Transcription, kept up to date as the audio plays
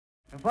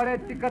He whare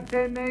tika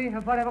tēnei, he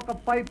whare waka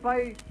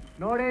pai,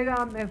 nō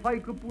reira me whai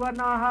kupua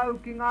nā hau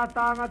ki ngā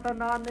tāngata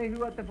nānei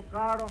hua te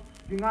whakaaro,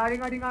 ki ngā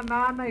ringaringa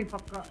nānei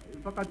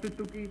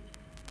whakatutuki,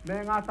 me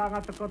ngā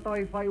tāngata koto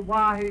I whai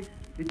wāhi,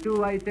 I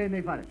tū ai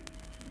tēnei whare.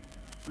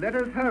 Let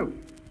us hope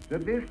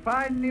that this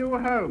fine new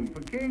home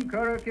for King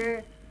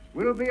Kirihaehae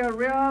will be a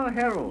real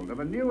herald of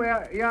a new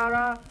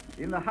era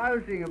in the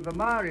housing of the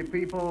Māori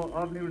people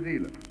of New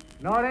Zealand.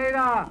 Nō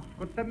reira,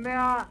 ko te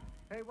mea,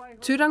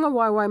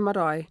 Tūrangawaewae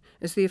marae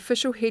is the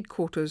official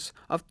headquarters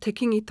of Te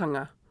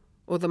Kingitanga,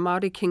 or the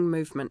Māori King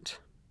movement.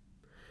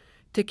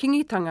 Te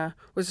Kingitanga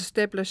was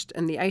established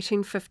in the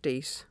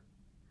 1850s.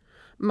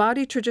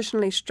 Māori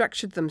traditionally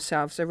structured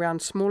themselves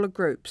around smaller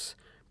groups,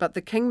 but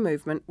the King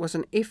movement was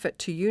an effort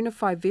to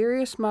unify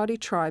various Māori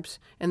tribes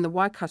in the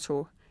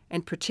Waikato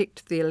and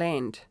protect their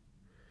land.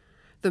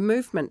 The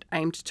movement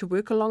aimed to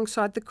work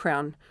alongside the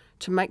Crown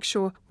to make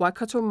sure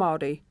Waikato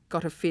Māori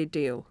got a fair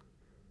deal.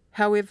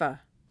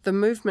 However, the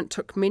movement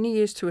took many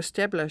years to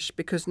establish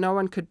because no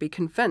one could be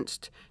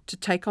convinced to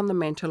take on the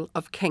mantle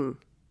of king.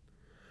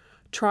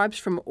 Tribes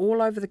from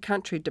all over the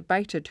country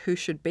debated who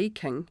should be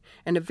king,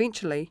 and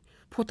eventually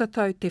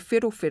Potatau Te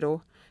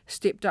Wherowhero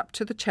stepped up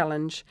to the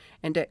challenge,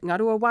 and at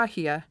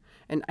Ngāruawāhia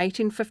in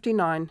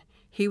 1859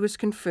 he was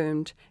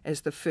confirmed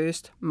as the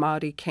first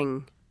Māori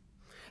king.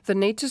 The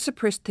need to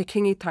suppress Te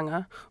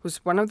Kingitanga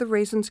was one of the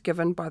reasons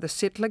given by the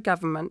settler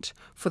government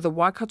for the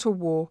Waikato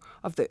War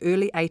of the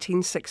early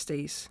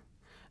 1860s.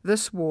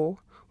 This war,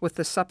 with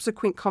the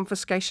subsequent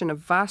confiscation of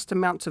vast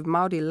amounts of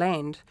Māori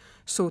land,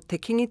 saw Te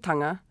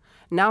Kingitanga,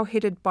 now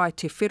headed by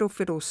Te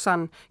Wherowhero's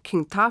son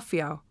King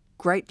Tāwhiao,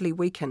 greatly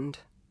weakened.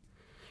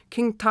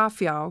 King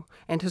Tāwhiao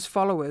and his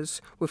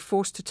followers were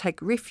forced to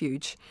take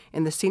refuge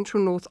in the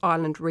central North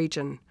Island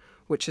region,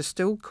 which is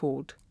still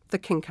called the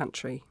King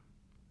Country.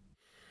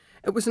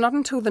 It was not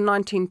until the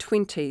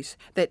 1920s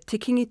that Te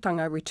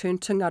Kingitanga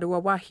returned to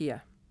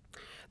Ngāruawāhia.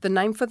 The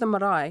name for the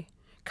marae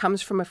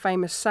comes from a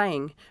famous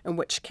saying in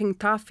which King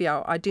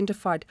Tāwhiao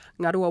identified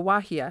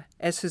Ngāruawāhia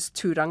as his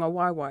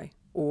Tūrangawaewae,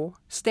 or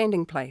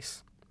standing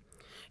place.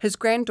 His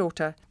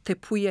granddaughter, Te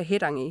Puea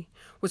Hērangi,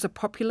 was a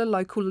popular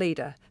local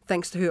leader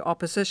thanks to her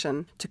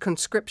opposition to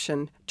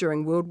conscription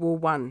during World War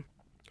I.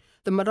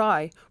 The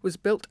marae was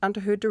built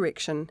under her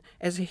direction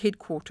as a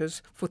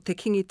headquarters for Te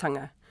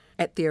Kingitanga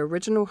at the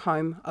original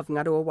home of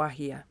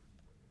Ngāruawāhia.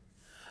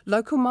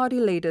 Local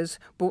Māori leaders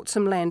bought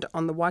some land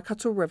on the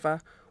Waikato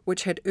River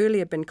which had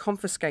earlier been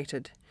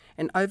confiscated,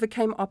 and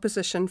overcame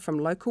opposition from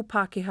local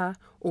Pākehā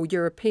or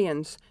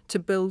Europeans to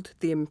build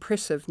the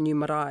impressive new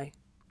marae.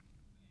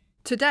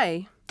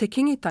 Today, Te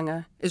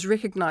Kingitanga is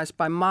recognised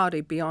by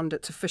Māori beyond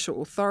its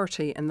official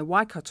authority in the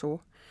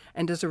Waikato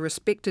and is a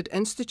respected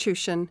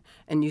institution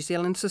in New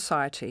Zealand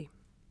society.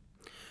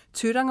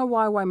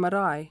 Tūrangawaewae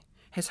marae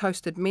has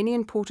hosted many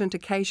important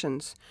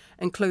occasions,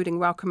 including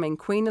welcoming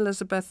Queen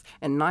Elizabeth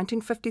in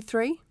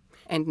 1953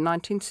 and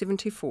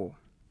 1974.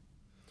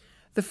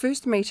 The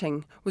first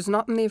meeting was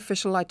not in the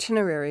official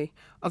itinerary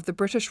of the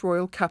British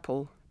royal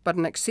couple, but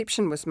an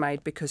exception was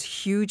made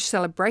because huge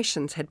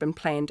celebrations had been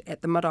planned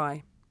at the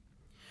marae.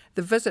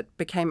 The visit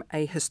became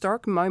a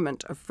historic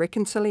moment of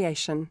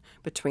reconciliation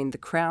between the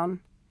Crown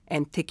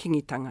and Te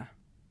Kingitanga.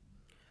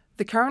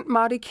 The current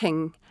Māori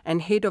King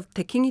and head of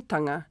Te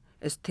Kingitanga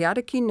is Te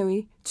Ariki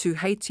Nui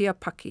Tūheitia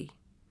Paki,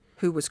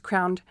 who was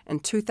crowned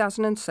in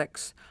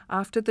 2006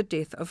 after the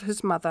death of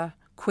his mother,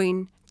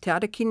 Queen Te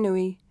Ariki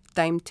Nui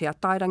Dame Te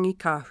Atairangi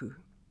Kāhu.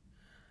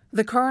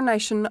 The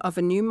coronation of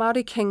a new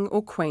Māori king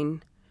or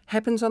queen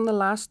happens on the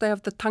last day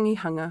of the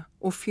tangihanga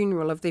or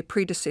funeral of their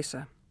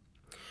predecessor.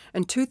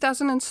 In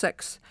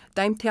 2006,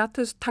 Dame Te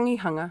Ata's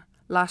tangihanga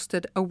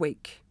lasted a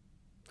week.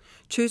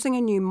 Choosing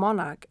a new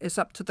monarch is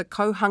up to the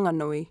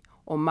Kauhanganui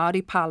or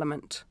Māori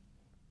Parliament.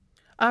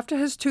 After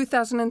his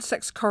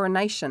 2006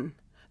 coronation,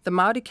 the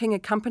Māori King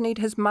accompanied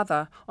his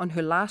mother on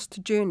her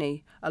last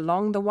journey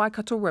along the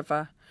Waikato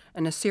River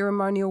in a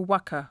ceremonial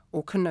waka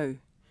or canoe,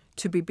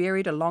 to be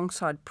buried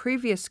alongside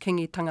previous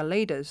Kingitanga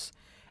leaders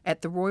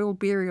at the royal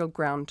burial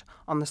ground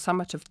on the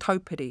summit of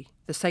Taupiri,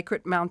 the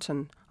sacred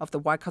mountain of the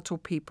Waikato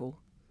people.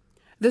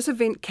 This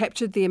event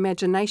captured the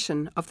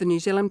imagination of the New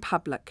Zealand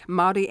public,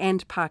 Māori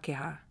and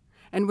Pākehā,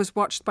 and was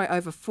watched by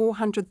over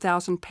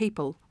 400,000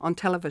 people on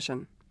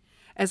television.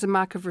 As a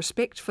mark of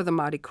respect for the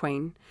Māori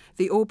Queen,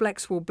 the All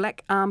Blacks wore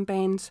black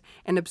armbands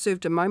and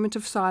observed a moment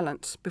of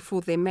silence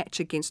before their match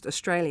against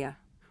Australia,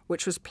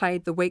 which was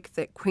played the week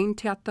that Queen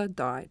Te Ata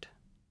died.